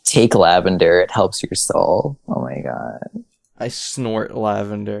Take lavender. It helps your soul. Oh my god. I snort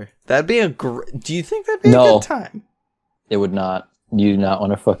lavender. That'd be do you think that'd be a No, good time? it would not. You do not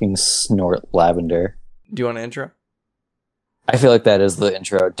want to fucking snort lavender. Do you want an intro? I feel like that is the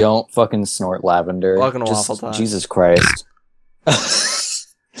intro. Don't fucking snort lavender. Welcome to Just, Waffle Time. Jesus Christ.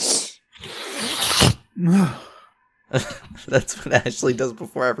 That's what Ashley does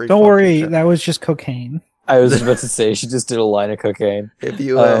before every. Don't worry, show. that was just cocaine. I was about to say she just did a line of cocaine. If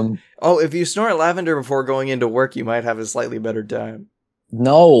you if you snort lavender before going into work, you might have a slightly better time.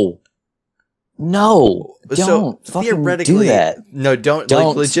 No, don't So fucking theoretically, do that. No, don't. Don't.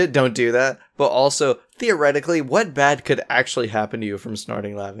 Like, legit, don't do that. But also, theoretically, what bad could actually happen to you from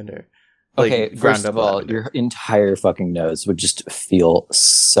snorting lavender? Like, Okay, first of all, lavender. your entire fucking nose would just feel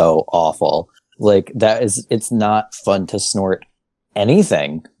so awful. Like it's not fun to snort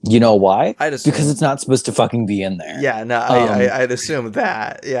anything. You know why? I'd assume. Because it's not supposed to fucking be in there. Yeah, no, I'd assume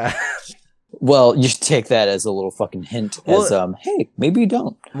that. Yeah. Well, you should take that as a little fucking hint. As hey, maybe you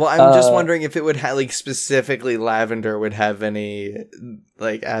don't. Well, I'm just wondering if it would have, like, specifically lavender would have any,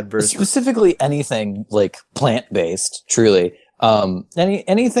 like, adverse. Specifically anything like plant based. Truly,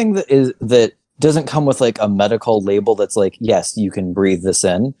 anything that doesn't come with like a medical label that's like, yes, you can breathe this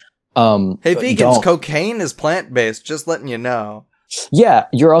in. Hey, vegans, cocaine is plant based. Just letting you know. Yeah,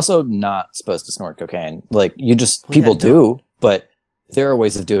 you're also not supposed to snort cocaine. Like, people do, but there are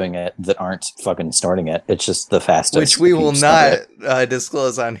ways of doing it that aren't fucking snorting it. It's just the fastest. Which we will not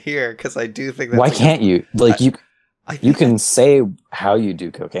disclose on here, because I do think that's... Why can't you? Like, you can say how you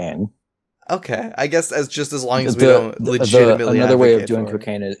do cocaine. Okay, I guess as long as we don't legitimately another way of doing for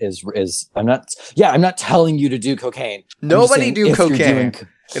cocaine is I'm not telling you to do cocaine. Nobody do cocaine.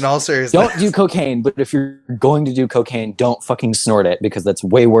 In all seriousness, don't do cocaine. But if you're going to do cocaine, don't fucking snort it, because that's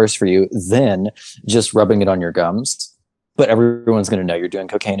way worse for you than just rubbing it on your gums. But everyone's going to know you're doing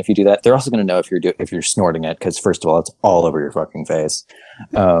cocaine if you do that. They're also going to know if you're snorting it, because first of all, it's all over your fucking face.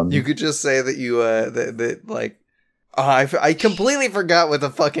 You could just say that you I completely forgot what the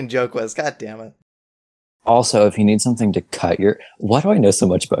fucking joke was. God damn it. Also, if you need something to cut why do I know so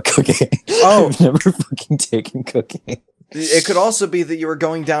much about cocaine? Oh, I've never fucking taken cocaine. It could also be that you were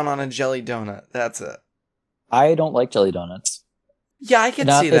going down on a jelly donut. That's it. I don't like jelly donuts. Yeah, I can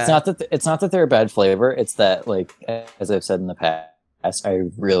see that. It's not that they're a bad flavor. It's that, like, as I've said in the past, I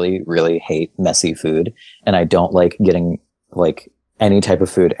really, really hate messy food, and I don't like getting like any type of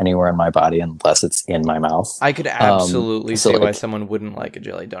food anywhere in my body unless it's in my mouth. I could absolutely see why someone wouldn't like a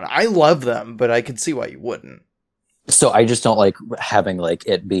jelly donut. I love them, but I could see why you wouldn't. So I just don't like having like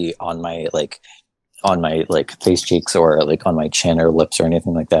it be on my face cheeks or like on my chin or lips or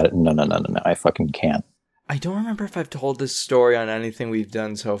anything like that. No. I fucking can't. I don't remember if I've told this story on anything we've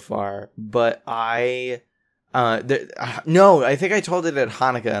done so far, but no, I think I told it at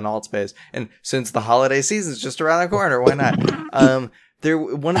Hanukkah in Altspace. And since the holiday season's just around the corner, why not?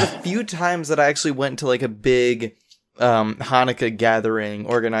 One of the few times that I actually went to like a big Hanukkah gathering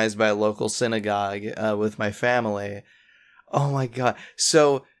organized by a local synagogue with my family. Oh my god.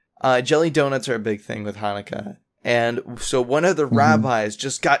 So jelly donuts are a big thing with Hanukkah. And so one of the rabbis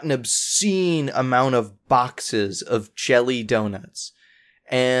just got an obscene amount of boxes of jelly donuts.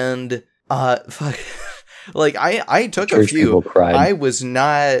 And fuck, like I took a few. I was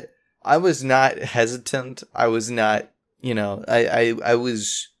not hesitant. I was not, I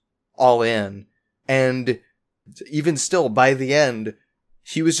was all in. And even still, by the end,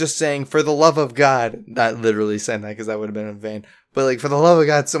 he was just saying, for the love of God, not literally saying that because that would have been in vain, but like, for the love of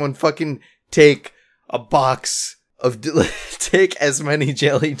God, someone fucking take a box of, take as many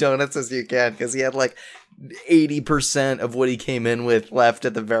jelly donuts as you can, because he had like 80% of what he came in with left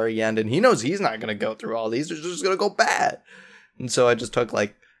at the very end, and he knows he's not going to go through all these, they're just going to go bad. And so I just took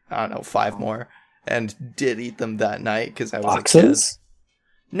like, I don't know, 5 more, and did eat them that night, because I was boxes?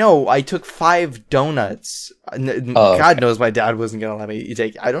 No, I took 5 donuts. God knows my dad wasn't going to let me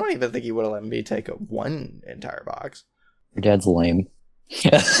take... I don't even think he would have let me take one entire box. Your dad's lame.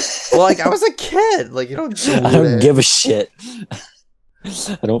 Well, like, I was a kid. Like, you don't do I don't give a shit.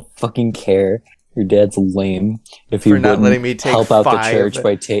 I don't fucking care. Your dad's lame. If you not letting me take help out 5. the church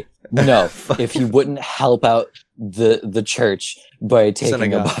by no, if you wouldn't help out the church by taking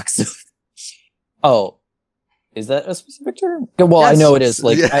synagogue. A box of... Oh. Is that a specific term? Well, yes. I know it is.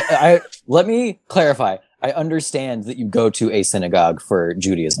 Like, Yeah. I let me clarify. I understand that you go to a synagogue for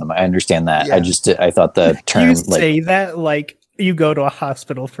Judaism. I understand that. Yeah. I thought the term You say that like you go to a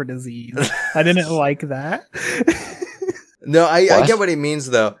hospital for disease. I didn't like that. No, I get what he means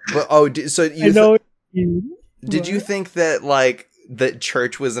though. But so you I know. did you think that like that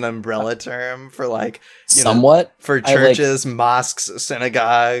church was an umbrella term for like somewhat for churches, mosques,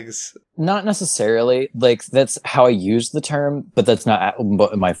 synagogues. Not necessarily. Like that's how I used the term, but that's not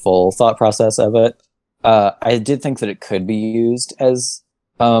my full thought process of it. I did think that it could be used as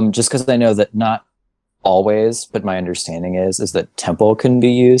just because I know that not always, but my understanding is that temple can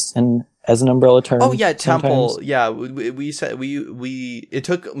be used as an umbrella term. Oh yeah, temple. Sometimes. Yeah, we said we. It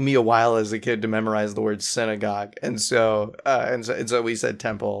took me a while as a kid to memorize the word synagogue, and so we said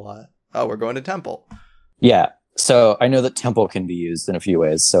temple a lot. Oh, we're going to temple. Yeah, so I know that temple can be used in a few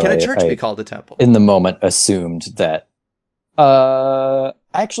ways. So can a church be called a temple? In the moment, assumed that.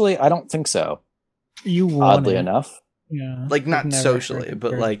 Actually, I don't think so. Oddly enough. Yeah, like not socially,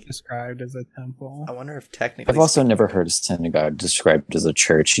 but like described as a temple. I wonder if technically. I've also never heard a synagogue described as a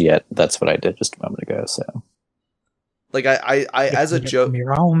church yet. That's what I did just a moment ago. So, like I as a joke,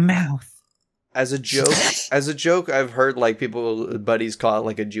 your own mouth. As a joke, I've heard like buddies call it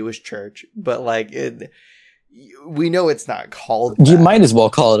like a Jewish church, but like we know it's not called. You might as well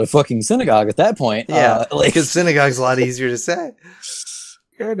call it a fucking synagogue at that point. Yeah, because synagogue's a lot easier to say.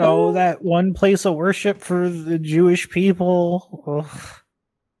 You know, that one place of worship for the Jewish people. Ugh.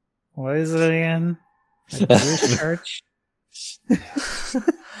 What is it again? A Jewish church?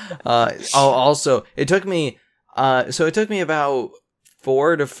 Also, it took me about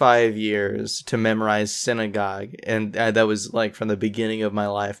 4 to 5 years to memorize synagogue, and that was like from the beginning of my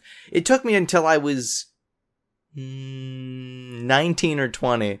life. It took me until I was 19 or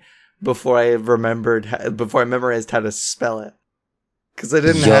 20 before I memorized how to spell it. Because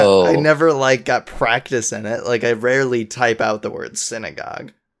I never like got practice in it. Like I rarely type out the word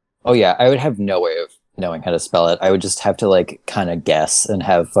synagogue. Oh yeah, I would have no way of knowing how to spell it. I would just have to like kind of guess and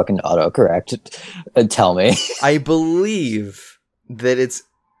have fucking autocorrect tell me. I believe that it's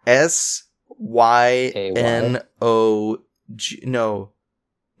SYNOG.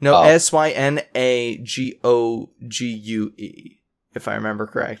 No, SYNAGOGUE. If I remember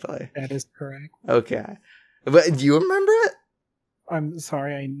correctly. That is correct. Okay, but do you remember it? I'm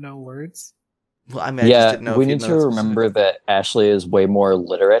sorry, I know words. Well, I mean, I just didn't know we need to remember that Ashley is way more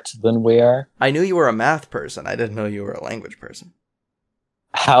literate than we are. I knew you were a math person. I didn't know you were a language person.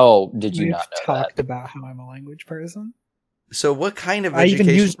 How did you not know that? We've talked about how I'm a language person. So what kind of I even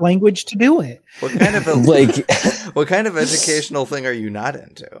used language to do it. What kind of what kind of educational thing are you not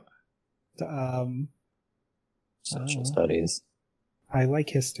into? Social studies. I like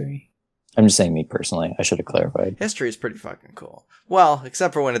history. I'm just saying me personally. I should have clarified. History is pretty fucking cool. Well,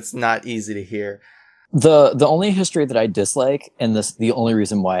 except for when it's not easy to hear. The only history that I dislike, and the only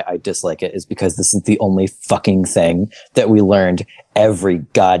reason why I dislike it is because this is the only fucking thing that we learned every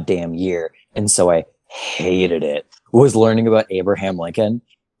goddamn year. And so I hated it, was learning about Abraham Lincoln.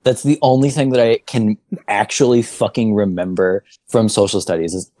 That's the only thing that I can actually fucking remember from social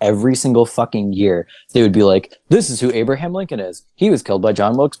studies is every single fucking year they would be like, this is who Abraham Lincoln is. He was killed by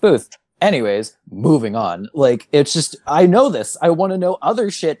John Wilkes Booth. Anyways, moving on. Like, it's just, I know this. I want to know other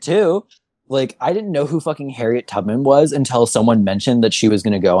shit too. Like, I didn't know who fucking Harriet Tubman was until someone mentioned that she was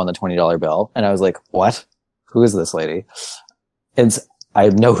going to go on the $20 bill. And I was like, what? Who is this lady? I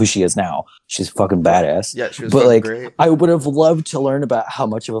know who she is now. She's fucking badass. Yeah, she was but like, great. I would have loved to learn about how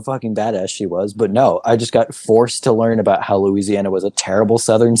much of a fucking badass she was. But no, I just got forced to learn about how Louisiana was a terrible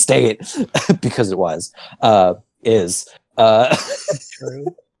southern state because it was, is. True.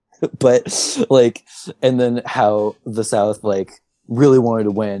 But like, and then how the South like really wanted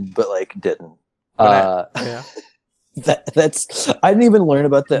to win, but like didn't. Yeah. That's I didn't even learn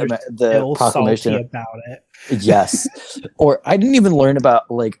about the proclamation about it. Yes, or I didn't even learn about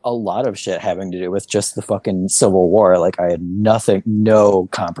like a lot of shit having to do with just the fucking Civil War. Like I had no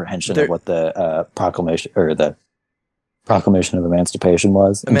comprehension of what the proclamation or the Proclamation of Emancipation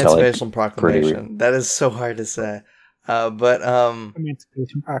was. Emancipation Proclamation. That is so hard to say. But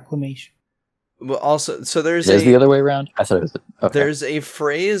Emancipation Proclamation. Well, also, so there's the other way around. I thought it was. Okay. There's a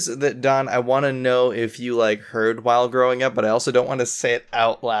phrase that Don, I want to know if you like heard while growing up, but I also don't want to say it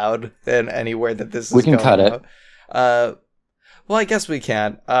out loud in anywhere that this is. We can cut it. Well, I guess we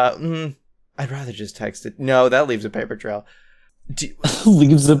can. I'd rather just text it. No, that leaves a paper trail.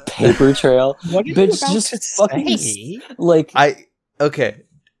 Leaves a paper trail. What are you Bitch, about just to fucking say? like. Okay.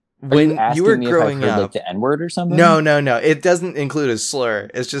 When you were growing up, like the N-word or something? No. It doesn't include a slur.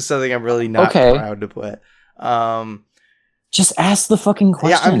 It's just something I'm really not proud to put. Just ask the fucking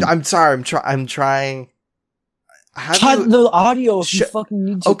question. Yeah, I'm sorry. I'm trying. Cut the audio if you fucking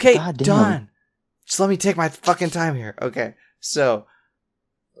need to. Okay, goddamn. done. Just let me take my fucking time here. Okay, so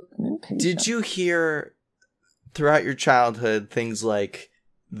did you hear throughout your childhood things like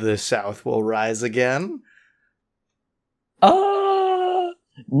 "the South will rise again"?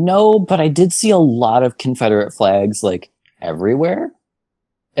 No, but I did see a lot of Confederate flags like everywhere.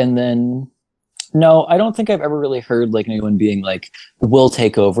 And then no, I don't think I've ever really heard like anyone being like, we'll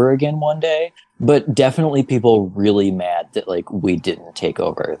take over again one day. But definitely people really mad that like we didn't take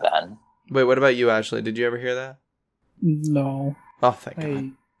over then. Wait, what about you, Ashley? Did you ever hear that? No, Oh, thank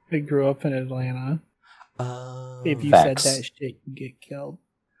God. I grew up in Atlanta. If you Facts. said that shit, you get killed.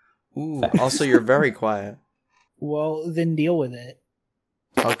 Ooh, also, you're very quiet. Well, then deal with it.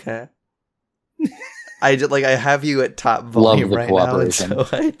 Okay. I have you at top volume the right now, and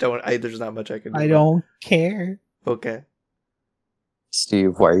cooperation. so there's not much I can do. I don't care. Okay.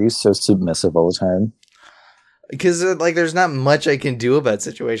 Steve, why are you so submissive all the time? Because like, there's not much I can do about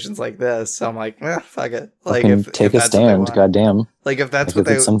situations like this. So I'm like, fuck it. Like, Fucking if take if a that's what they stand, want. goddamn. Like, if that's Like what if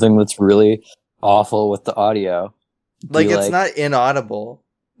they it's something that's really awful with the audio. like, be it's not inaudible.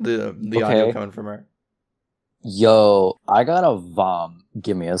 The audio Okay. coming from her. Yo, I got a vom.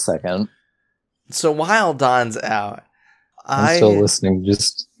 Give me a second. So while Don's out, I'm still listening.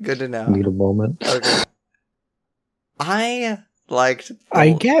 Just good to know. need a moment. Okay. I liked.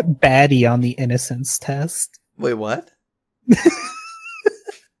 I get baddie on the innocence test. Wait, what? The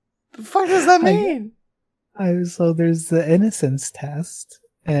fuck does that mean? So there's the innocence test,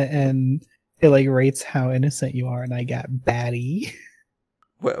 and it like rates how innocent you are, and I got baddie.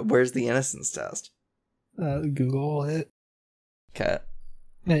 Where's the innocence test? Google it. Okay.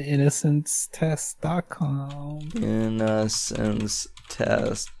 At innocencetest.com.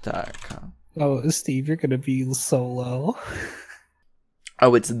 Innocencetest.com. Oh, Steve, you're gonna be solo.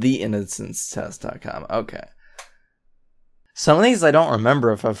 Oh, it's theinnocencetest.com. Okay. Some of these I don't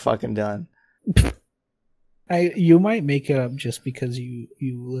remember if I've fucking done. You might make it up just because you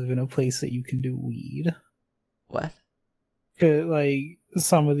live in a place that you can do weed. What? 'Cause, like,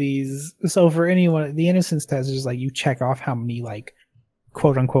 some of these, so for anyone, the innocence test is like you check off how many like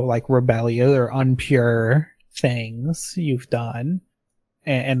quote unquote like rebellious or unpure things you've done,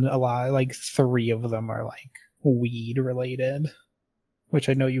 and a lot, like 3 of them are like weed related, which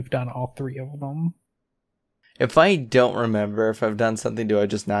I know you've done all 3 of them. If I don't remember if I've done something, do I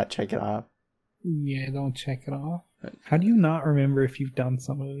just not check it off? Yeah, don't check it off. How do you not remember if you've done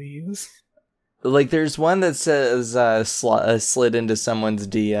some of these? Like, there's one that says slid into someone's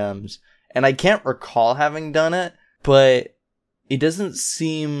DMs, and I can't recall having done it, but it doesn't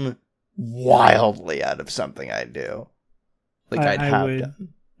seem wildly out of something I do. Like, I'd have done.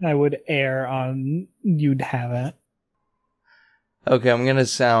 I would err on you'd have it. Okay, I'm gonna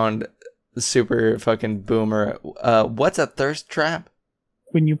sound super fucking boomer. What's a thirst trap?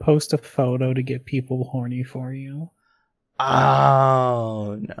 When you post a photo to get people horny for you.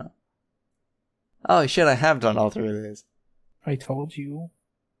 Oh, no. Oh, shit, I have done all 3 of these. I told you.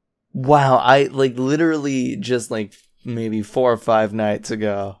 Wow, I, like, literally just, like, maybe 4 or 5 nights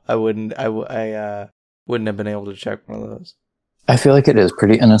ago, I wouldn't have been able to check one of those. I feel like it is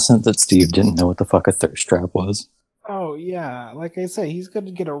pretty innocent that Steve didn't know what the fuck a thirst trap was. Oh, yeah. Like I said, he's going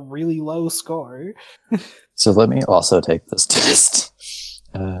to get a really low score. So let me also take this test.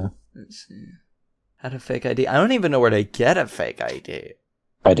 Let's see. How to fake ID? I don't even know where to get a fake ID.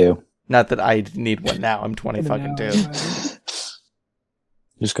 I do. Not that I need one now. I'm 20 fucking 2.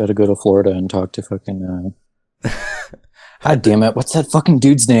 Just gotta go to Florida and talk to fucking, God damn it, what's that fucking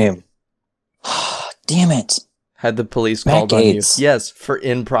dude's name? Damn it. Had the police Matt called on you? Gates. Yes, for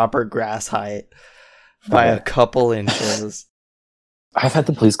improper grass height by a Okay. couple inches. I've had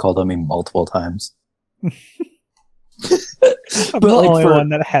the police called on me multiple times. I'm But, the like, only for- one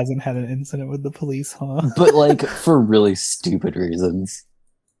that hasn't had an incident with the police, huh? But like for really stupid reasons.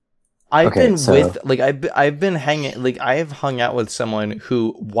 I've Okay, been so- with, like, I've been hanging, like, I've hung out with someone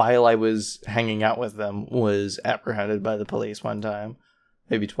who, while I was hanging out with them, was apprehended by the police one time,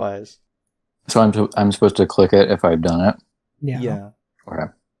 maybe twice. So I'm supposed to click it if I've done it. Yeah. Okay.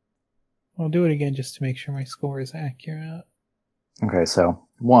 I'll do it again just to make sure my score is accurate. Okay, so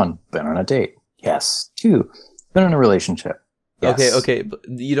 1, been on a date. Yes. 2, been in a relationship. Yes. Okay, but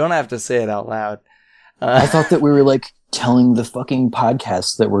you don't have to say it out loud. I thought that we were like telling the fucking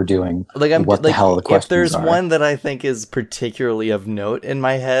podcast that we're doing Like, I'm what the like, hell the if questions there's are. one that I think is particularly of note in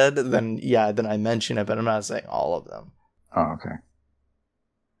my head, then I mention it, but I'm not saying all of them. Oh, okay.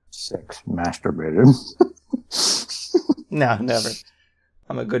 6, masturbated. No, never.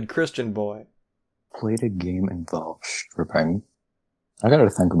 I'm a good Christian boy. Played a game involved stripping. I gotta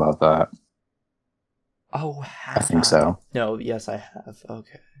think about that. Oh, I think so. No, yes, I have.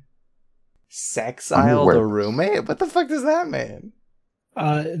 Okay. Sexile the roommate? What the fuck does that mean?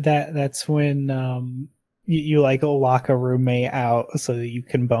 That's when you like lock a roommate out so that you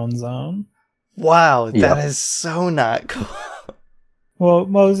can bone zone. Wow, Yep. that is so not cool. Well,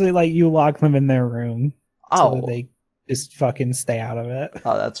 mostly like you lock them in their room so Oh, that they just fucking stay out of it.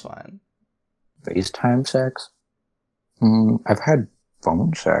 oh, that's fine. FaceTime sex? I've had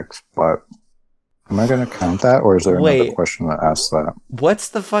phone sex, but am I going to count that, or is there Wait. another question that asks that? What's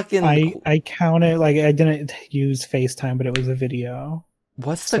the fucking? I count it like I didn't use FaceTime, but it was a video.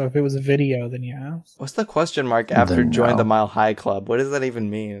 What's So the? if it was a video, then yeah. What's the question mark after Then join no. the Mile High Club? What does that even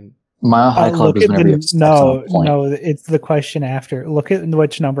mean? Mile High Club Look is at whenever you have sex on a point. no, it's the question after. Look at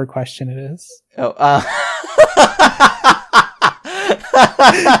which number question it is.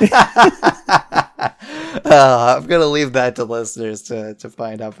 Oh, I'm gonna leave that to listeners to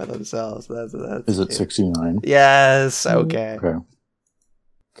find out for themselves. That's Is it 69? Yes. Okay. Okay.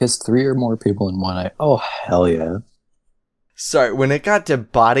 Because 3 or more people in one night. Oh, hell yeah. Sorry, when it got to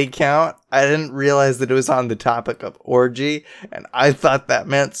body count, I didn't realize that it was on the topic of orgy, and I thought that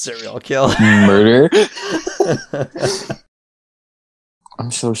meant serial killer. Murder?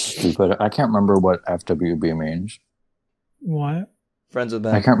 I'm so stupid. I can't remember what FWB means. What? Friends with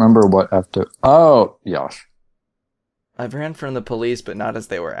I them. can't remember what Oh, Yosh. I've ran from the police, but not as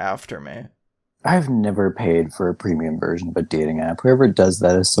they were after me. I've never paid for a premium version of a dating app. Whoever does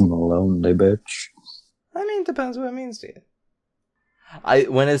that is some lonely bitch. I mean, depends what it means to you.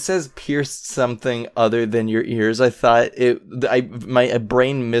 When it says pierced something other than your ears, I thought my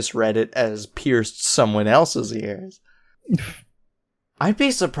brain misread it as pierced someone else's ears. I'd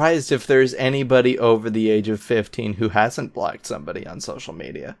be surprised if there's anybody over the age of 15 who hasn't blocked somebody on social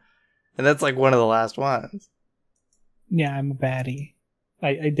media. And that's like one of the last ones. Yeah, I'm a baddie.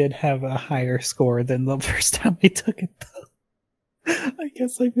 I did have a higher score than the first time I took it, though. I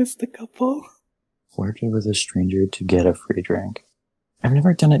guess I missed a couple. Flirted with a stranger to get a free drink. I've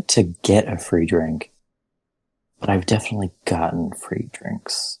never done it to get a free drink, but I've definitely gotten free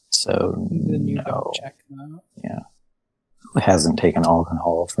drinks. So, Then you no. don't check that. Yeah. Who hasn't taken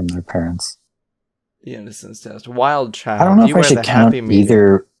alcohol from their parents? The innocence test. Wild child. I don't know if You I are should the count happy medium.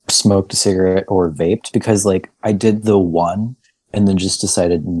 either smoked a cigarette or vaped, because, like, I did the one and then just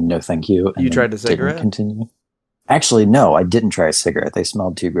decided, no, thank you. And You then tried a didn't cigarette? Continue. Actually, no, I didn't try a cigarette. They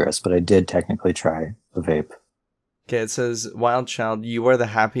smelled too gross, but I did technically try a vape. Okay, it says, Wild child, you are the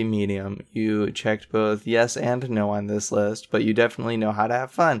happy medium. You checked both yes and no on this list, but you definitely know how to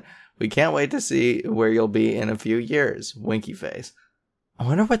have fun. We can't wait to see where you'll be in a few years. Winky face. I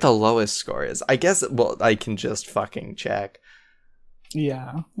wonder what the lowest score is. I guess, well, I can just fucking check.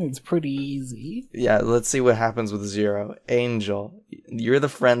 Yeah, it's pretty easy. Yeah, let's see what happens with 0. Angel, you're the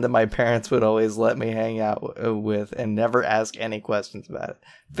friend that my parents would always let me hang out with and never ask any questions about it.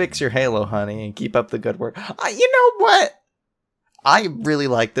 Fix your halo, honey, and keep up the good work. You know what? I really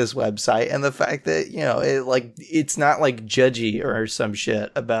like this website and the fact that, you know, it's not like judgy or some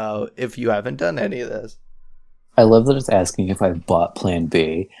shit about if you haven't done any of this. I love that it's asking if I've bought Plan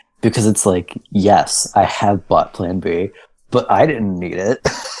B, because it's like, yes, I have bought Plan B, but I didn't need it.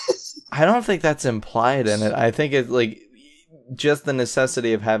 I don't think that's implied in it. I think it's like just the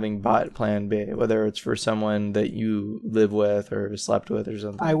necessity of having bought Plan B, whether it's for someone that you live with or slept with or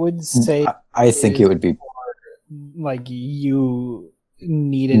something. I would say I think it would be like you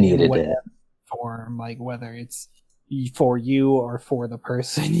need it in needed whatever it. form, like whether it's for you or for the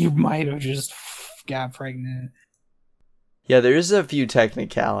person you might have just got pregnant. Yeah, there's a few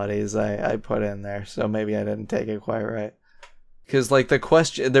technicalities I put in there, so maybe I didn't take it quite right. Because, like, the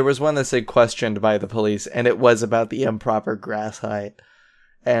question, there was one that said questioned by the police, and it was about the improper grass height.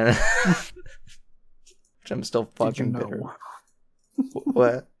 And, which I'm still fucking bitter.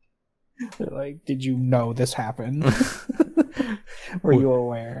 What? Like, did you know this happened? Were you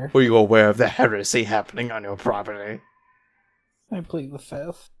aware? Were you aware of the heresy happening on your property? I plead the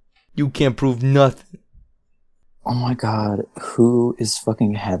fifth. You can't prove nothing. Oh my god, who is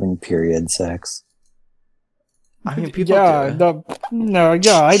fucking having period sex? I mean, people Yeah, do.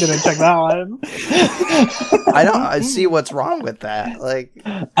 yeah, I didn't check that one. I see what's wrong with that. Like,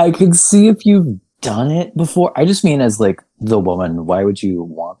 I could see if you've done it before. I just mean as, like, the woman, why would you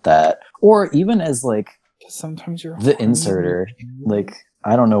want that? Or even as, like, Sometimes you're the inserter. Like,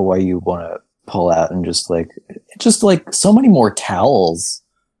 I don't know why you want to pull out and just so many more towels.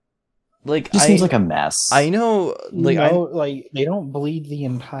 Like, Just seems like a mess. I know, like, like they don't bleed the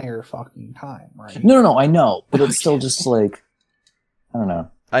entire fucking time, right? No, I know, but it's still just like, I don't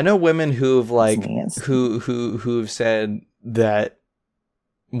know. I know women who've like It's nasty. who've said that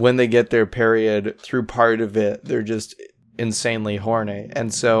when they get their period, through part of it, they're just insanely horny,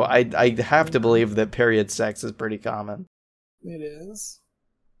 and so I have to believe that period sex is pretty common. It is.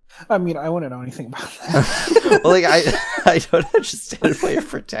 I mean, I wouldn't know anything about that. Well, like I don't understand why you're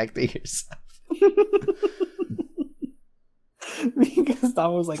protecting yourself. Because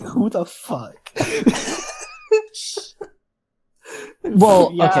Dom was like, "Who the fuck?" Well,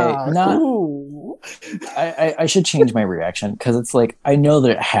 okay, not. Who? I should change my reaction because it's like I know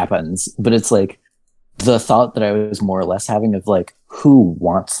that it happens, but it's like the thought that I was more or less having of like, who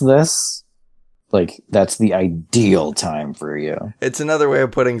wants this? Like that's the ideal time for you. It's another way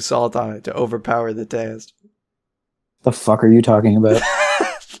of putting salt on it to overpower the taste. The fuck are you talking about?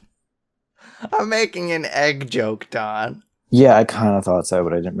 I'm making an egg joke, Don. Yeah, I kind of thought so,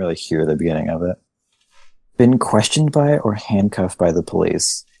 but I didn't really hear the beginning of it. Been questioned by or handcuffed by the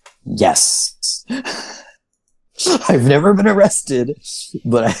police? Yes. I've never been arrested,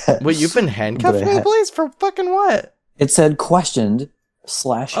 but Wait, you've been handcuffed by the police for fucking what? It said questioned /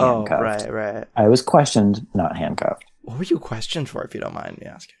 handcuffed. Oh, right. I was questioned, not handcuffed. What were you questioned for, if you don't mind me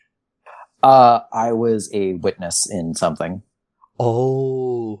asking? I was a witness in something.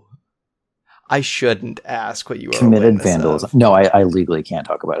 Oh. I shouldn't ask what you were committed vandalism. No, I legally can't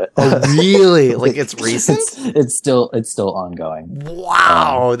talk about it. Oh, really? Like it's recent? It's still ongoing.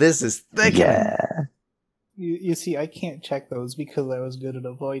 Wow, this is thick. Yeah. You see, I can't check those because I was good at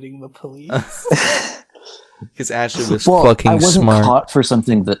avoiding the police. Because Ashley was Well, fucking I wasn't smart. caught for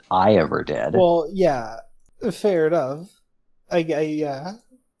something that I ever did. Well, yeah, fair enough. Yeah,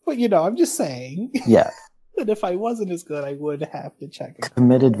 but I'm just saying. Yeah. That if I wasn't as good, I would have to check it.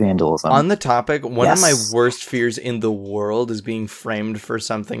 Committed vandalism. On the topic, one of my Yes. worst fears in the world is being framed for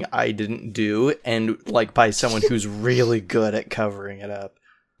something I didn't do, and like by someone who's really good at covering it up.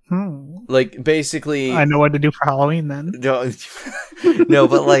 Like basically, I know what to do for Halloween then. no,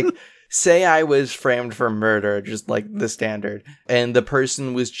 but like, say I was framed for murder, just like the standard, and the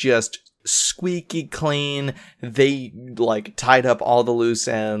person was just squeaky clean. They like tied up all the loose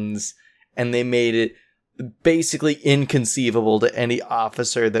ends, and they made it basically inconceivable to any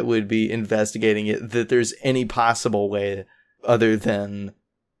officer that would be investigating it that there's any possible way other than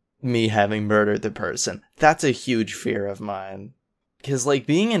me having murdered the person. That's a huge fear of mine. Because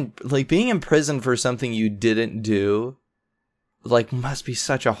being in prison for something you didn't do, must be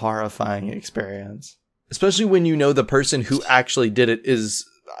such a horrifying experience. Especially when you know the person who actually did it is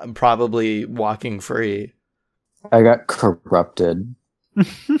probably walking free. I got corrupted.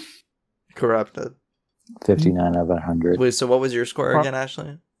 Corrupted. 59 of 100. Wait, so what was your score again,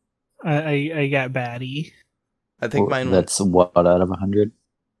 Ashley? I got baddie. I think mine. That's what out of 100?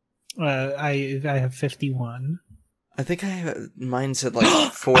 I have 51. I think mine said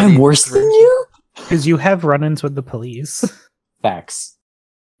 40. I'm worse than you? Because you have run-ins with the police. Facts.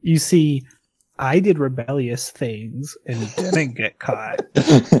 You see, I did rebellious things and didn't get caught.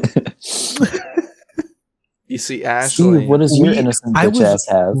 You see, Ashley. Steve, what does your innocent bitch ass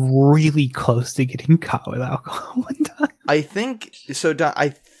have? Really close to getting caught with alcohol one time. I think so.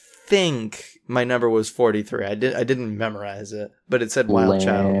 I think my number was 43. I didn't memorize it, but it said wild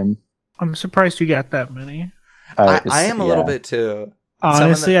child. I'm surprised you got that many. I am a little bit too.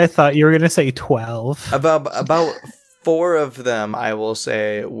 Honestly, I thought you were gonna say 12. About 4 of them, I will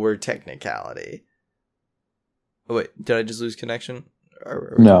say, were technicality. Oh, wait, did I just lose connection?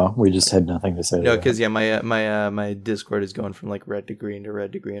 No, we just had nothing to say. No, because my Discord is going from red to green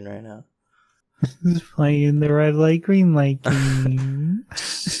right now. Who's playing the red light, green light game?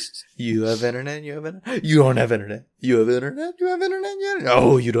 You have internet. You have internet. You don't have internet. You have internet. You have internet.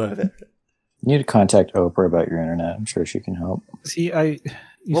 No, you don't have internet. You need to contact Oprah about your internet. I'm sure she can help. See,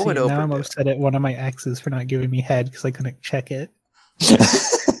 now I'm upset at one of my exes for not giving me head because I couldn't check it.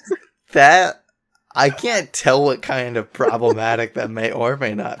 That. I can't tell what kind of problematic that may or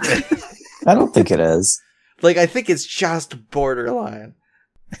may not be. I don't think it is. I think it's just borderline.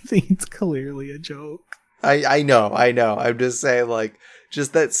 I think it's clearly a joke. I know. I'm just saying,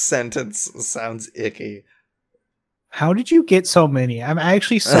 just that sentence sounds icky. How did you get so many? I'm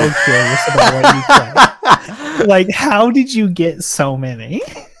actually so curious about what you said. How did you get so many?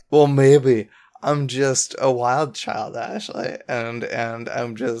 Well, maybe. I'm just a wild child, Ashley, and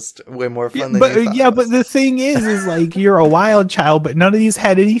I'm just way more fun than you thought. But the thing is you're a wild child, but none of these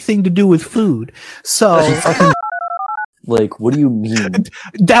had anything to do with food. So, what do you mean?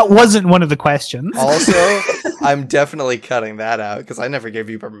 That wasn't one of the questions. Also, I'm definitely cutting that out because I never gave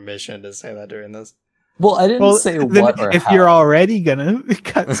you permission to say that during this. Well, I didn't say what or if how. you're already gonna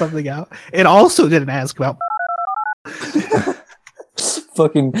cut something out, it also didn't ask about.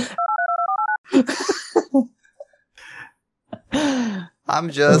 Fucking. I'm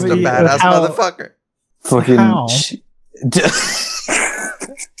just a badass motherfucker. Fucking.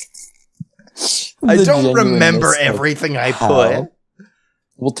 I don't remember everything I put.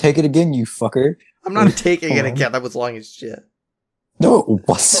 We'll take it again, you fucker. I'm not taking it again. That was long as shit. No, it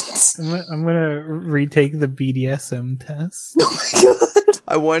wasn't. I'm gonna retake the BDSM test. Oh my god.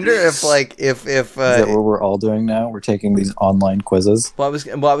 I wonder if like if Is that what we're all doing now? We're taking these online quizzes. I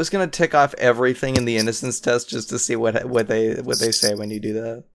was gonna tick off everything in the innocence test just to see what they say when you do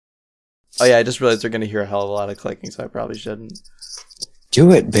that. Oh yeah, I just realized they're gonna hear a hell of a lot of clicking, so I probably shouldn't.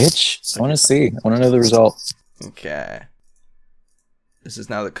 Do it, bitch. I want to see. I want to know the result. Okay. This is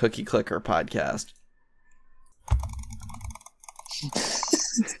now the Cookie Clicker podcast.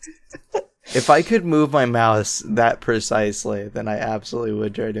 If I could move my mouse that precisely, then I absolutely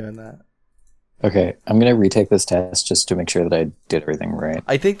would try doing that. Okay, I'm gonna retake this test just to make sure that I did everything right.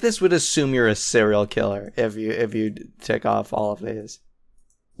 I think this would assume you're a serial killer if you tick off all of these.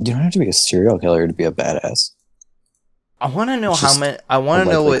 You don't have to be a serial killer to be a badass. I want to know Just how many. I want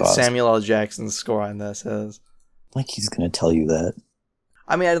to know likely what cause. Samuel L. Jackson's score on this is. Like he's gonna tell you that.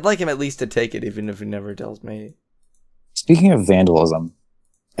 I mean, I'd like him at least to take it, even if he never tells me. Speaking of vandalism,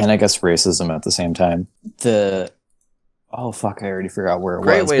 and I guess racism at the same time, oh fuck, I already forgot where it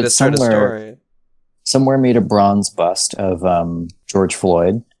Great was. way but to start a story. Somewhere made a bronze bust of George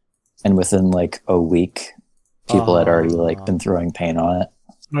Floyd, and within like a week, people had already like been throwing paint on it.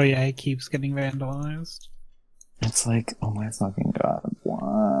 Oh yeah, it keeps getting vandalized. It's like, oh my fucking god,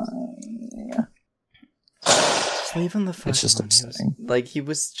 why? Just leave him the fuck It's just alone. upsetting. He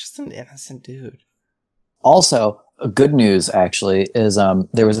was just an innocent dude. Also, good news actually is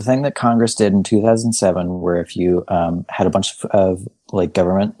there was a thing that Congress did in 2007 where if you had a bunch of like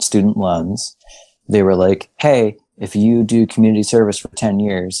government student loans, they were like, hey, if you do community service for 10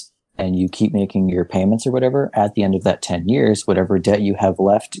 years and you keep making your payments or whatever, at the end of that 10 years, whatever debt you have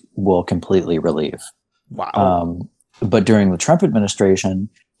left will completely relieve. Wow. But during the Trump administration,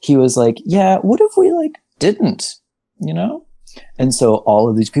 he was like, yeah, what if we like didn't, you know? And so all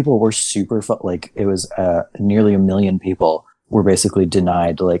of these people were super, like it was nearly 1 million people were basically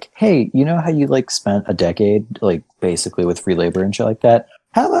denied like, hey, you know how you like spent a decade like basically with free labor and shit like that?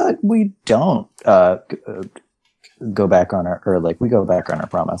 How about we don't go back on we go back on our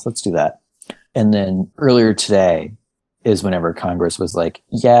promise. Let's do that. And then earlier today is whenever Congress was like,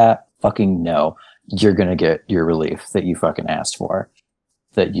 yeah, fucking no, you're going to get your relief that you fucking asked for,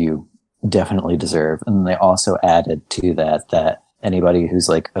 that you definitely deserve. And they also added to that anybody who's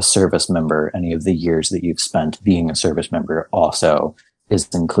like a service member, any of the years that you've spent being a service member also is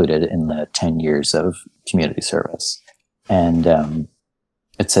included in the 10 years of community service. And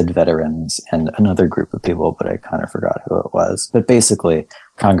it said veterans and another group of people, but I kind of forgot who it was. But basically,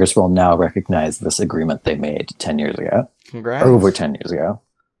 Congress will now recognize this agreement they made 10 years ago. Congrats. Or over 10 years ago.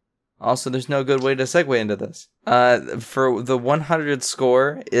 Also, there's no good way to segue into this. For the 100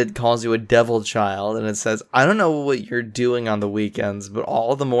 score, it calls you a devil child, and it says, I don't know what you're doing on the weekends, but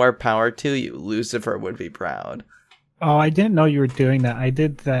all the more power to you. Lucifer would be proud. Oh, I didn't know you were doing that. I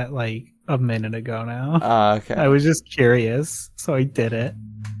did that like a minute ago now. Okay. I was just curious, so I did it.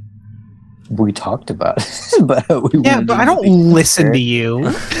 We talked about it. But Yeah, but I don't listen to you.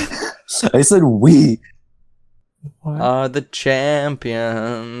 I said we. What? Are the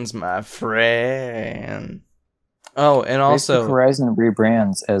champions, my friend. Oh, and also... Facebook Horizon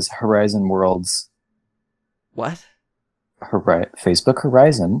rebrands as Horizon Worlds. What? Facebook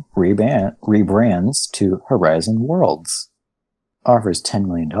Horizon rebrands to Horizon Worlds. Offers $10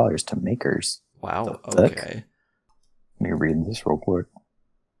 million to makers. Wow, The fuck? okay. Let me read this real quick.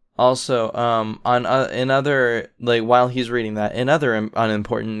 Also, in other, like, while he's reading that, in other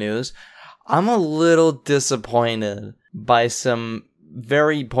unimportant news, I'm a little disappointed by some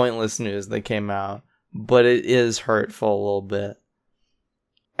very pointless news that came out, but it is hurtful a little bit.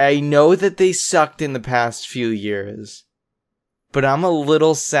 I know that they sucked in the past few years, but I'm a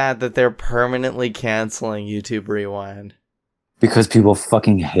little sad that they're permanently canceling YouTube Rewind. Because people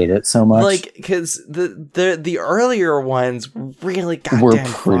fucking hate it so much. Like, because the earlier ones really goddamn were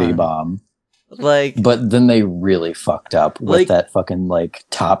pretty fun. bomb. Like, But then they really fucked up with Like- that fucking like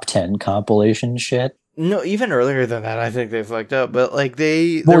top 10 compilation shit. no, even earlier than that, I think they fucked up. But like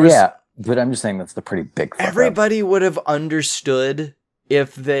Well, yeah, but I'm just saying that's the pretty big fuck up. everybody would have understood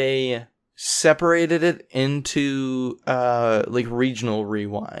if they separated it into like regional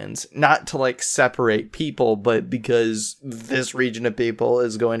rewinds, not to like separate people, but because this region of people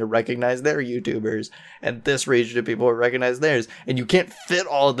is going to recognize their YouTubers and this region of people will recognize theirs, and you can't fit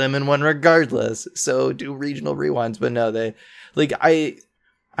all of them in one regardless, so do regional rewinds. But no, they like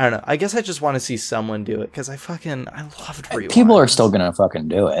I don't know, I guess I just want to see someone do it because I loved rewinds. People are still gonna fucking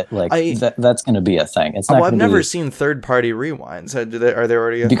do it. Like that's gonna be a thing. It's not. I've gonna never be, seen third-party rewinds. Are they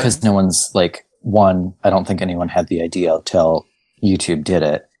already a because thing? no one's like one. I don't think anyone had the idea till YouTube did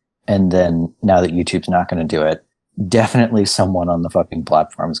it, and then now that YouTube's not going to do it, definitely someone on the fucking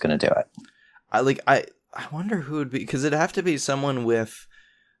platform is going to do it. I wonder who would be, because it'd have to be someone with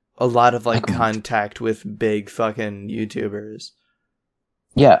a lot of like contact with big fucking YouTubers.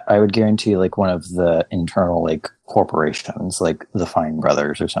 Yeah, I would guarantee like one of the internal like corporations, like the Fine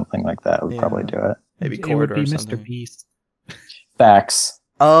Brothers or something like that, would probably do it. Maybe It would Corridor be or something. Mr. Beast. Facts.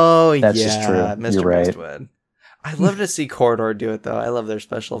 Oh, That's yeah, just true. Mr. You're right. Beast would. I'd love to see Corridor do it though. I love their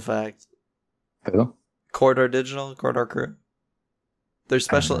special effects. Who? Corridor Digital, Corridor Crew. They're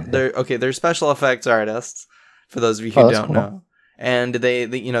special effects artists. For those of you who don't know, and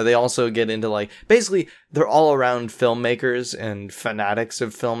they also get into like basically they're all around filmmakers and fanatics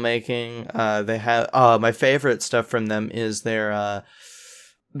of filmmaking. They have my favorite stuff from them is their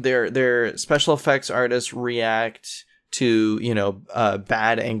special effects artists react to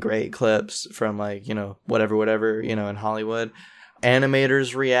bad and great clips from like whatever in Hollywood.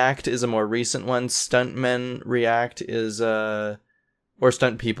 Animators react is a more recent one. Stuntmen react is or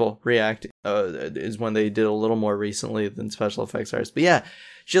stunt people react is one they did a little more recently than special effects artists. But yeah,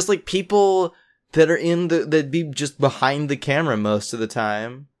 just like people that are that'd be just behind the camera most of the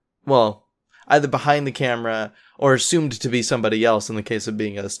time. Well, either behind the camera or assumed to be somebody else in the case of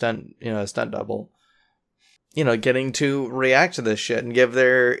being a stunt double. Getting to react to this shit and give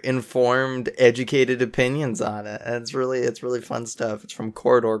their informed, educated opinions on it. And it's really fun stuff. It's from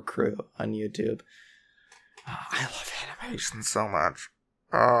Corridor Crew on YouTube. I love animation so much.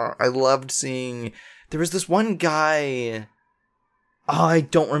 I loved seeing... There was this one guy... I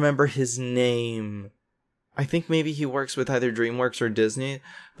don't remember his name. I think maybe he works with either DreamWorks or Disney.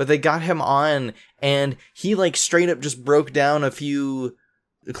 But they got him on, and he like straight up just broke down a few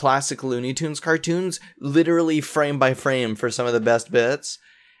classic Looney Tunes cartoons, literally frame by frame for some of the best bits,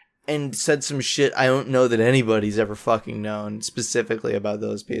 and said some shit I don't know that anybody's ever fucking known specifically about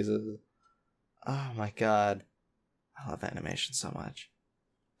those pieces. Oh my god. I love animation so much.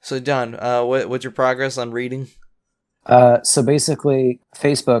 So Don, what's your progress on reading? So basically,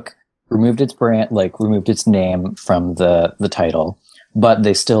 Facebook removed its brand, removed its name from the title, but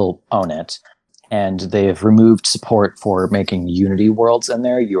they still own it. And they've removed support for making Unity worlds in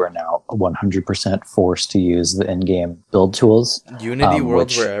there. You are now 100% forced to use the in-game build tools. Unity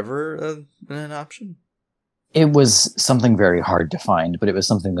worlds were ever an option? It was something very hard to find, but it was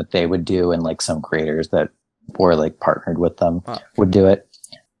something that they would do, and like some creators that were like partnered with them would do it.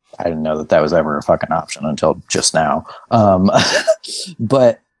 I didn't know that was ever a fucking option until just now.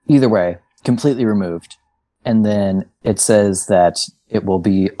 But either way, completely removed. And then it says that it will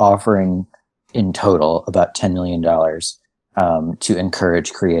be offering in total about $10 million to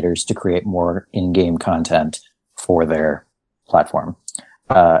encourage creators to create more in-game content for their platform.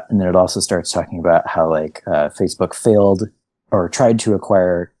 And then it also starts talking about how Facebook failed or tried to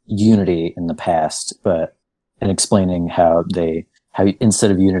acquire Unity in the past, and explaining how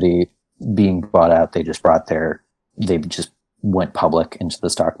instead of Unity being bought out, they just went public into the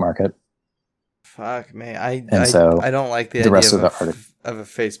stock market. Fuck me, I don't like the idea rest of a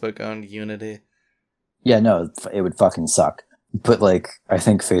Facebook-owned Unity. Yeah, no, it would fucking suck. But I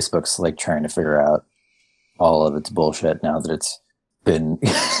think Facebook's trying to figure out all of its bullshit now that it's been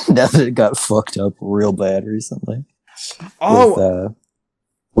now that it got fucked up real bad recently. Oh,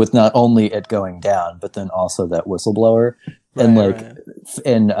 with not only it going down, but then also that whistleblower. Right,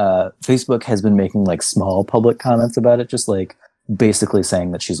 and Facebook has been making small public comments about it, just basically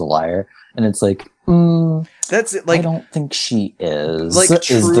saying that she's a liar. And it's that's it. I don't think she is.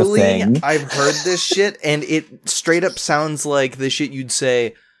 Truly, I've heard this shit, and it straight up sounds like the shit you'd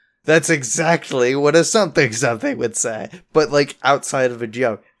say. That's exactly what a something would say. But outside of a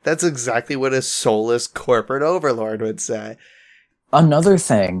joke, that's exactly what a soulless corporate overlord would say. Another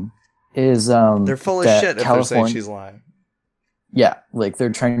thing is they're full of shit if they're saying she's lying. Yeah, they're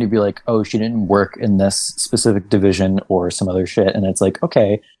trying to be oh, she didn't work in this specific division or some other shit, and it's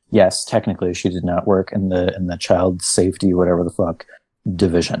okay, yes, technically she did not work in the child safety, whatever the fuck,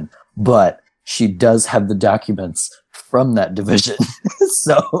 division, but she does have the documents from that division.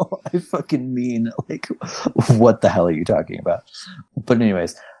 So I fucking mean, what the hell are you talking about? But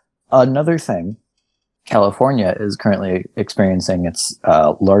anyways, another thing, California is currently experiencing its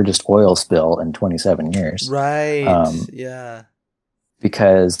largest oil spill in 27 years. Right. Yeah.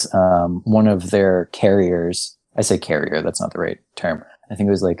 Because one of their carriers, I say carrier, that's not the right term. I think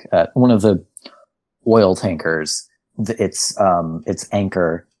it was one of the oil tankers, its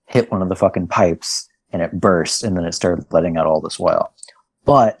anchor hit one of the fucking pipes and it burst, and then it started letting out all this oil.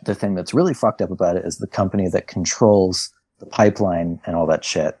 But the thing that's really fucked up about it is the company that controls the pipeline and all that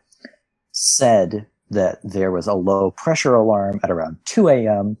shit said that there was a low pressure alarm at around 2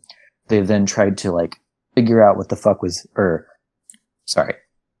 a.m. They then tried to figure out what the fuck was, or sorry,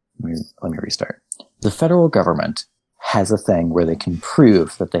 let me restart. The federal government has a thing where they can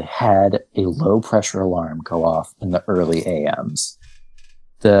prove that they had a low pressure alarm go off in the early AMs.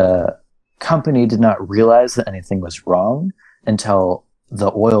 The company did not realize that anything was wrong until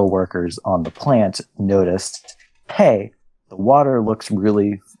the oil workers on the plant noticed, hey, the water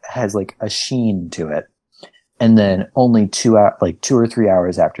has like a sheen to it. And then only 2 or 3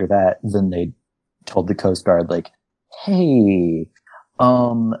 hours after that, then they told the Coast Guard, like, hey,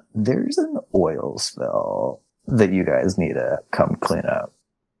 there's an oil spill that you guys need to come clean up.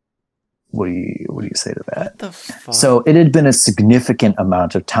 What do you say to that? What the fuck? So it had been a significant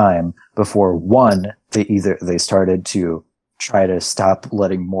amount of time before, one, they started to try to stop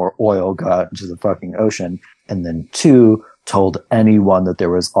letting more oil go out into the fucking ocean, and then two, told anyone that there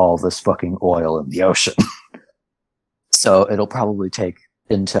was all this fucking oil in the ocean. So it'll probably take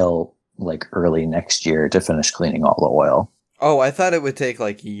until like early next year to finish cleaning all the oil. Oh, I thought it would take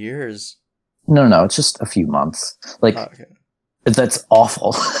like years. No, it's just a few months. Like, Okay. that's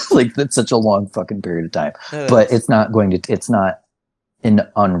awful. Like, that's such a long fucking period of time. But it's not an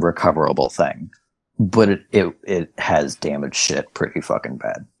unrecoverable thing. But it has damaged shit pretty fucking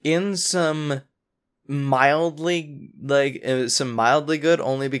bad. In some mildly good,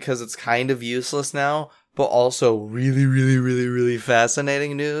 only because it's kind of useless now, but also really, really, really, really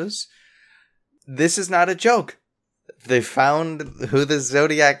fascinating news. This is not a joke. They found who the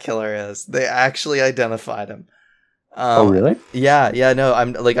Zodiac Killer is. They actually identified him. Oh, really? Yeah, no,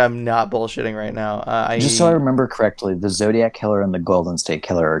 I'm not bullshitting right now. Just so I remember correctly, the Zodiac Killer and the Golden State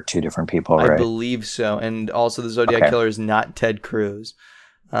Killer are two different people, right? I believe so. And also the Zodiac Killer is not Ted Cruz.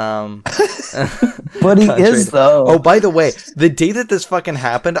 But he is, though. Oh, by the way, the day that this fucking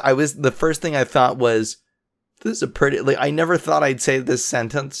happened, the first thing I thought was, this is a pretty, like, I never thought I'd say this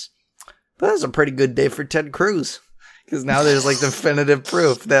sentence, but that's a pretty good day for Ted Cruz. Because now there's like definitive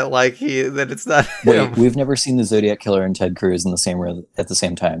proof that that it's not him. Wait, we've never seen the Zodiac Killer and Ted Cruz in the same room at the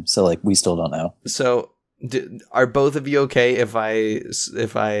same time, so like we still don't know. So, are both of you okay if I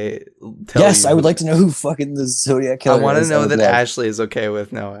tell Yes, you? I would like to know who fucking the Zodiac Killer is. I want to know that Ashley is okay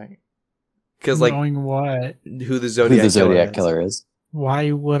with knowing. Because knowing what? Who the Zodiac Killer is.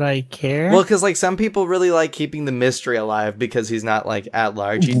 Why would I care? Well, because like some people really like keeping the mystery alive because he's not like at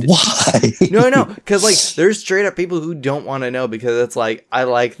large. Why? No, because like there's straight up people who don't want to know because it's like I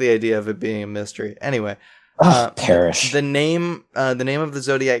like the idea of it being a mystery. Anyway, perish. The name of the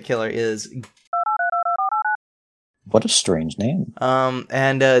Zodiac Killer is. What a strange name.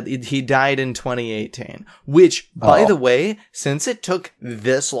 And he died in 2018. Which, by the way, since it took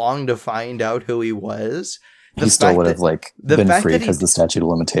this long to find out who he was. He still would have been free because the statute of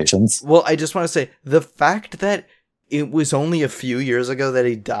limitations. Well, I just want to say the fact that it was only a few years ago that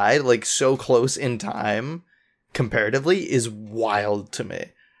he died, like so close in time, comparatively, is wild to me.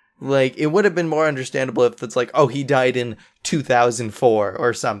 Like it would have been more understandable if it's like, oh, he died in 2004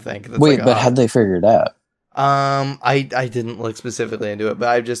 or something. That's Wait, but how'd they figure it out? I didn't look specifically into it,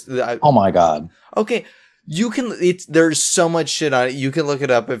 but oh my god. Okay. There's so much shit on it. You can look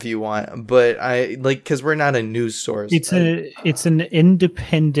it up if you want, but because we're not a news source. It's an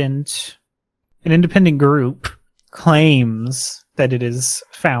independent group claims that it has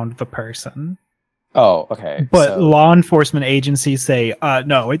found the person. Oh, okay. But law enforcement agencies say,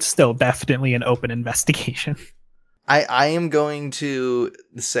 no, it's still definitely an open investigation. I am going to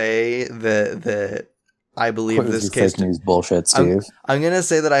say that I believe this case. Fake news bullshit, Steve. I'm gonna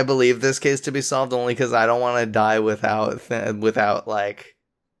say that I believe this case to be solved only because I don't want to die without like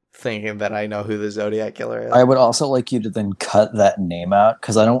thinking that I know who the Zodiac Killer is. I would also like you to then cut that name out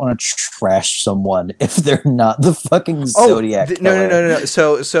because I don't want to trash someone if they're not the fucking Zodiac Killer. No.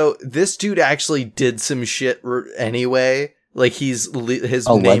 So this dude actually did some shit anyway. Like his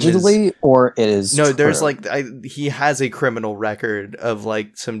allegedly, name is, or it is no. true. There's he has a criminal record of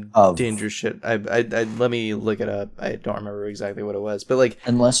like some dangerous shit. I let me look it up. I don't remember exactly what it was, but like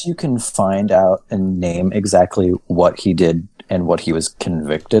unless you can find out and name exactly what he did and what he was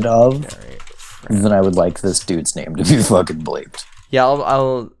convicted of, then I would like this dude's name to be fucking bleeped. Yeah,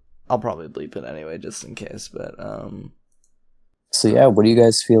 I'll probably bleep it anyway, just in case. But So yeah, what do you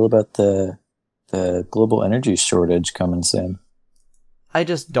guys feel about the global energy shortage coming soon? I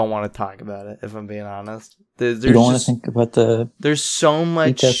just don't want to talk about it, if I'm being honest. You don't want to think about there's so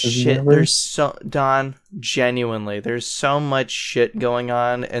much shit. Don, genuinely, there's so much shit going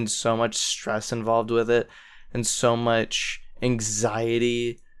on and so much stress involved with it and so much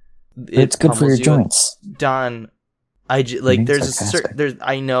anxiety. It's good for your joints. Don, I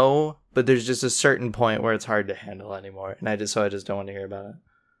know, but there's just a certain point where it's hard to handle anymore, and I just don't want to hear about it.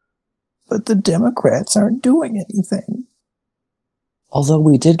 but the Democrats aren't doing anything. Although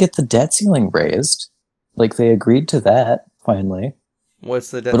we did get the debt ceiling raised. Like, they agreed to that, finally.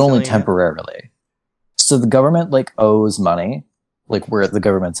 What's the debt but only ceiling again? temporarily. So the government, like, owes money. Like, where the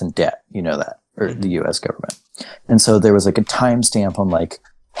government's in debt. You know that. Or the U.S. government. And so there was, like, a timestamp on, like,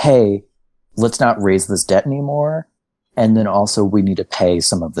 hey, let's not raise this debt anymore. And then also we need to pay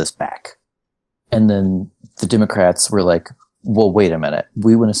some of this back. And then the Democrats were like, well, wait a minute.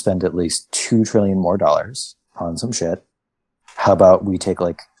 We want to spend at least $2 trillion more on some shit. How about we take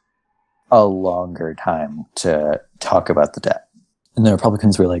like a longer time to talk about the debt? And the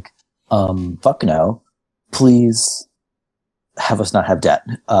Republicans were like, fuck no. Please have us not have debt.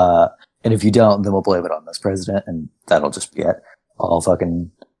 And if you don't, then we'll blame it on this president and that'll just be it. All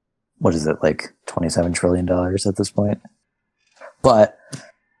fucking, what is it, like $27 trillion at this point? But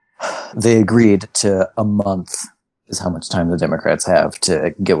they agreed to a month is how much time the Democrats have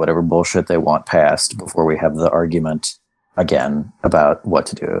to get whatever bullshit they want passed before we have the argument again about what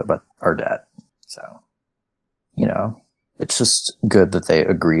to do about our debt. So, you know, it's just good that they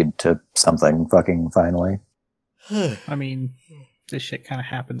agreed to something fucking finally. I mean, this shit kind of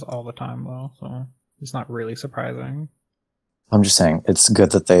happens all the time, though, so it's not really surprising. I'm just saying, it's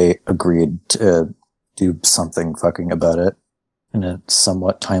good that they agreed to do something fucking about it in a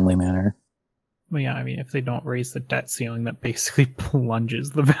somewhat timely manner. Well, yeah, I mean, if they don't raise the debt ceiling, that basically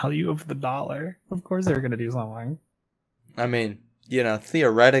plunges the value of the dollar. Of course they're going to do something. I mean, you know,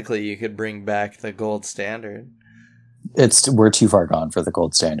 theoretically, you could bring back the gold standard. We're too far gone for the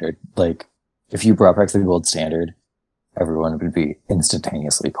gold standard. Like, if you brought back the gold standard, everyone would be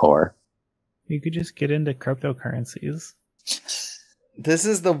instantaneously poor. You could just get into cryptocurrencies. This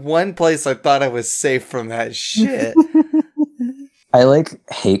is the one place I thought I was safe from that shit. I like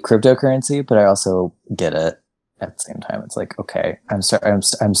hate cryptocurrency, but I also get it at the same time. It's like, okay,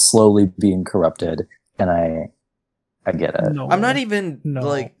 I'm slowly being corrupted, and I get it. No. I'm not even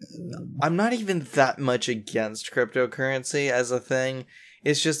I'm not even that much against cryptocurrency as a thing.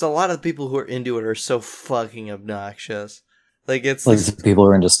 It's just a lot of people who are into it are so fucking obnoxious. Like, it's like the people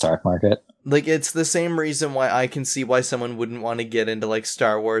who are into stock market. Like, it's the same reason why I can see why someone wouldn't want to get into, like,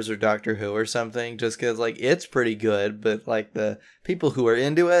 Star Wars or Doctor Who or something, just because, like, it's pretty good, but, like, the people who are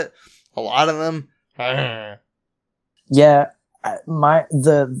into it, a lot of them, yeah,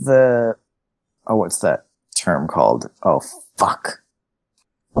 what's that term called? Oh, fuck.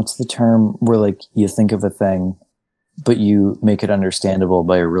 What's the term where, like, you think of a thing, but you make it understandable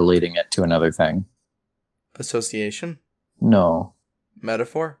by relating it to another thing? Association? No.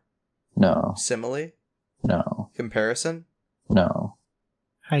 Metaphor? No. Simile? No. Comparison? No.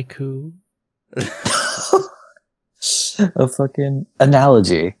 Haiku. A fucking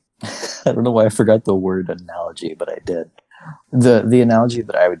analogy. I don't know why I forgot the word analogy, but I did. The analogy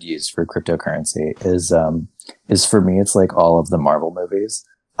that I would use for cryptocurrency is for me, it's like all of the Marvel movies.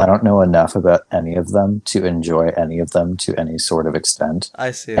 I don't know enough about any of them to enjoy any of them to any sort of extent.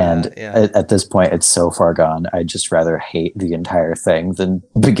 I see and that, yeah. At this point, it's so far gone. I'd just rather hate the entire thing than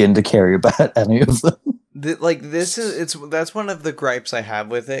begin to care about any of them. That's one of the gripes I have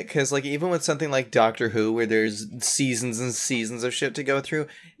with it, because, like, even with something like Doctor Who, where there's seasons and seasons of shit to go through,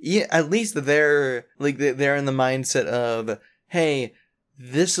 at least they're in the mindset of, hey,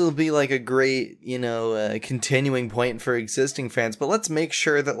 this will be like a great, continuing point for existing fans, but let's make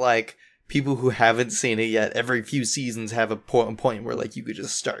sure that, like, people who haven't seen it yet, every few seasons have a point where, like, you could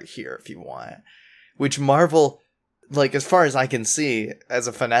just start here if you want. Which Marvel, like, as far as I can see, as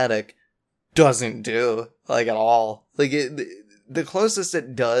a fanatic, doesn't do, like, at all. Like, the closest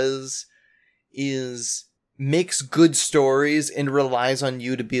it does is makes good stories and relies on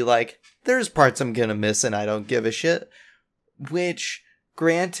you to be like, there's parts I'm gonna miss and I don't give a shit. Which,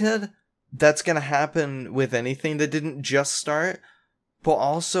 granted, that's gonna happen with anything that didn't just start, but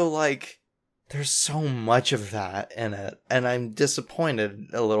also, like, there's so much of that in it, and I'm disappointed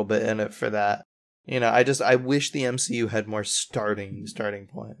a little bit in it for that. I wish the MCU had more starting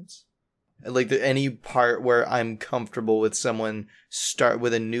points. Like, any part where I'm comfortable with someone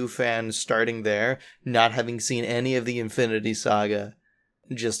with a new fan starting there, not having seen any of the Infinity Saga,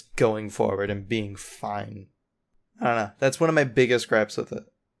 just going forward and being fine. I don't know. That's one of my biggest gripes with it.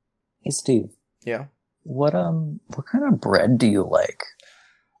 Hey, Steve. Yeah? What kind of bread do you like?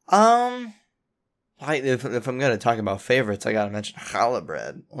 If I'm gonna talk about favorites, I gotta mention challah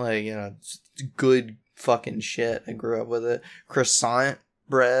bread. Like, it's good fucking shit. I grew up with it. Croissant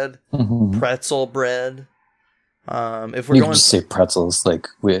bread, pretzel bread. If we're you going can just say pretzels, like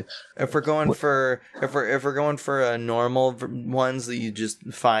if we're going for normal ones that you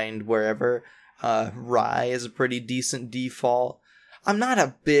just find wherever, rye is a pretty decent default. I'm not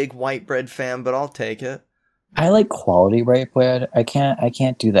a big white bread fan, but I'll take it. I like quality white bread. I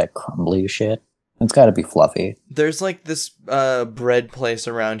can't do that crumbly shit. It's got to be fluffy. There's like this bread place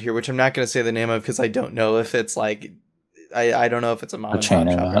around here, which I'm not going to say the name of because I don't know if it's like I don't know if it's a mom and pop shop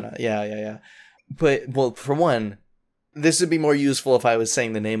or not. Yeah. But well, for one, this would be more useful if I was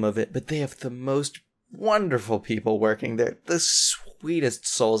saying the name of it. But they have the most wonderful people working there, the sweetest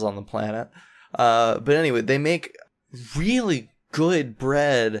souls on the planet. But anyway, they make really good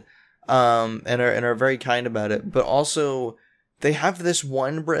bread, and are very kind about it. But also, they have this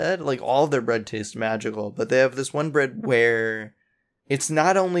one bread, like all of their bread tastes magical, but they have this one bread where it's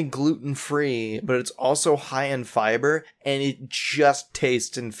not only gluten-free, but it's also high in fiber, and it just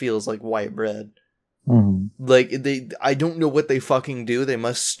tastes and feels like white bread. Mm. Like, I don't know what they fucking do. They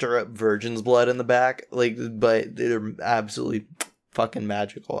must stir up virgin's blood in the back, like, but they're absolutely fucking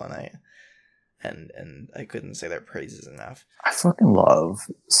magical, and I couldn't say their praises enough. I fucking love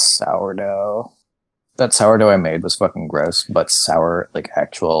sourdough. That sourdough I made was fucking gross, but sour, like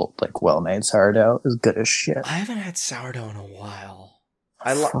actual, like well-made sourdough is good as shit. I haven't had sourdough in a while.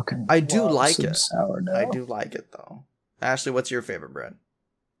 Fucking I do love like some it. Sourdough. I do like it though. Ashley, what's your favorite bread?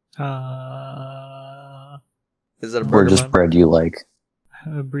 Is it a Or burger just bun? bread you like.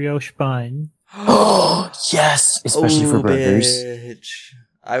 A brioche bun. Oh yes, especially for burgers. Bitch.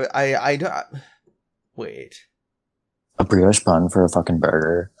 I don't. Wait. A brioche bun for a fucking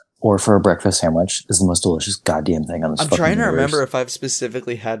burger or for a breakfast sandwich is the most delicious goddamn thing on this. I'm fucking trying to universe. remember if I've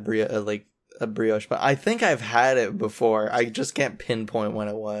specifically had a brioche bun. I think I've had it before. I just can't pinpoint when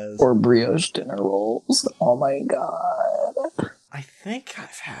it was. Or brioche dinner rolls. Oh my god. I think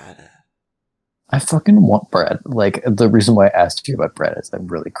I've had it. I fucking want bread. Like, the reason why I asked you about bread is I'm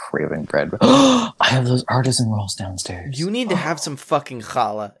really craving bread. I have those artisan rolls downstairs. You need to have some fucking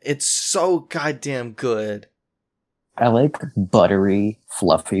challah. It's so goddamn good. I like buttery,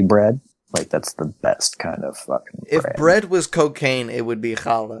 fluffy bread. Like, that's the best kind of fucking If bread. bread was cocaine, it would be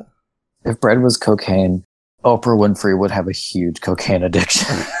challah. If bread was cocaine, Oprah Winfrey would have a huge cocaine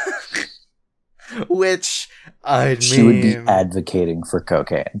addiction. Which, I mean... She would be advocating for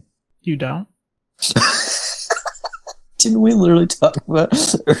cocaine. You don't? Didn't we literally talk about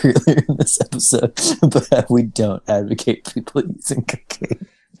earlier in this episode about how we don't advocate people using cocaine?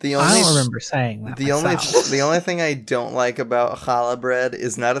 I don't remember saying that. The only thing I don't like about challah bread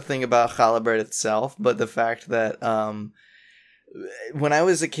is not a thing about challah bread itself, but the fact that when I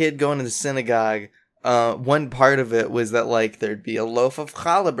was a kid going to the synagogue, one part of it was that like there'd be a loaf of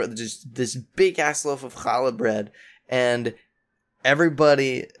challah bread, just this big ass loaf of challah bread, and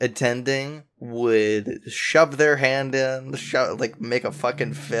everybody attending would shove their hand in, like make a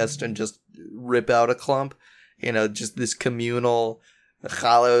fucking fist and just rip out a clump, just this communal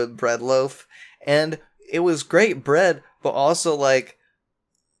challah bread loaf. And it was great bread, but also like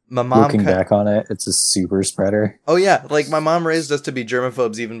my mom looking back on it, it's a super spreader. Oh yeah, like my mom raised us to be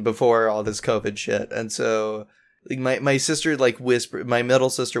germaphobes even before all this COVID shit, and so like my sister like whispered, my middle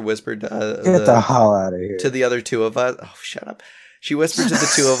sister whispered Get the hell out of here to the other two of us. Oh, shut up. She whispered to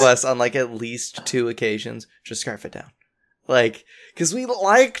the two of us on like at least 2 occasions, just scarf it down. Like, because we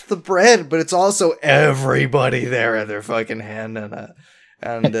liked the bread, but it's also everybody there at their fucking hand and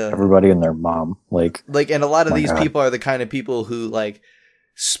everybody and their mom. Like, and a lot of these God. people are the kind of people who like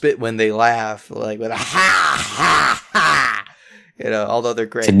spit when they laugh, like with a ha ha ha. Although they're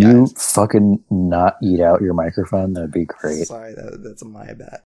great can guys. you fucking not eat out your microphone? That'd be great. Sorry, that's my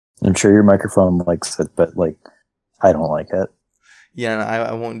bad. I'm sure your microphone likes it, but like, I don't like it. Yeah, no,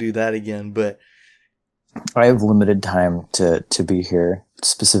 I won't do that again, but I have limited time to be here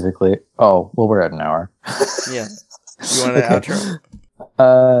specifically. Oh, well, we're at an hour. yeah. You want an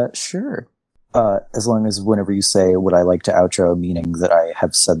outro? Sure. As long as whenever you say would I like to outro, meaning that I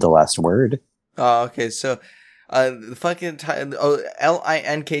have said the last word. Oh, okay, so the fucking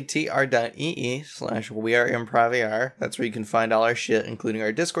linktr.ee/weareimproviar. That's where you can find all our shit, including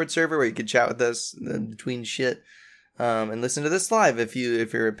our Discord server where you can chat with us between shit. And listen to this live if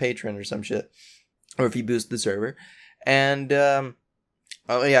you're a patron or some shit, or if you boost the server. And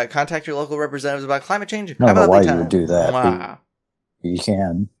contact your local representatives about climate change. I don't Have a know why lovely you time. would do that. Wow. You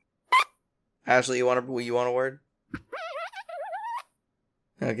can. Ashley, you want a word?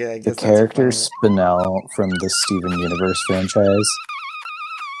 Okay, I guess The that's character fine. Spinel from the Steven Universe franchise.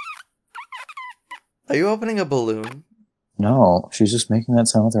 Are you opening a balloon? No, she's just making that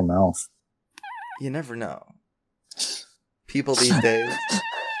sound with her mouth. You never know. People these days.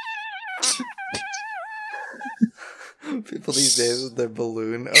 People these days with their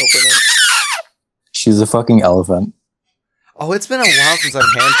balloon opener. She's a fucking elephant. Oh, it's been a while since I've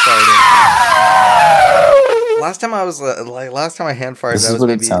hand farted. Last time I was last time I hand farted, This that is was what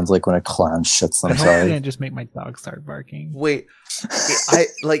maybe. it sounds like when a clown shits I hope you themselves. didn't just make my dog start barking. Wait,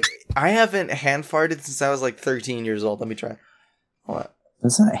 I haven't hand farted since I was like 13 years old. Let me try. What?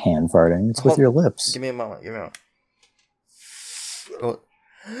 It's not hand farting. It's with Hold- your lips. Give me a moment. Oh.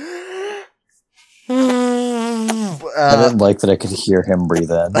 I didn't like that I could hear him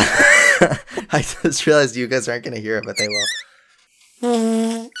breathe in. I just realized you guys aren't going to hear it, but they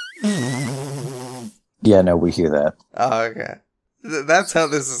will. Yeah, no, we hear that. Oh, okay. That's how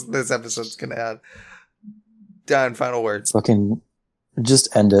this episode's going to end. Done. Final words. Fucking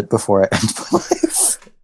just end it before I end my life.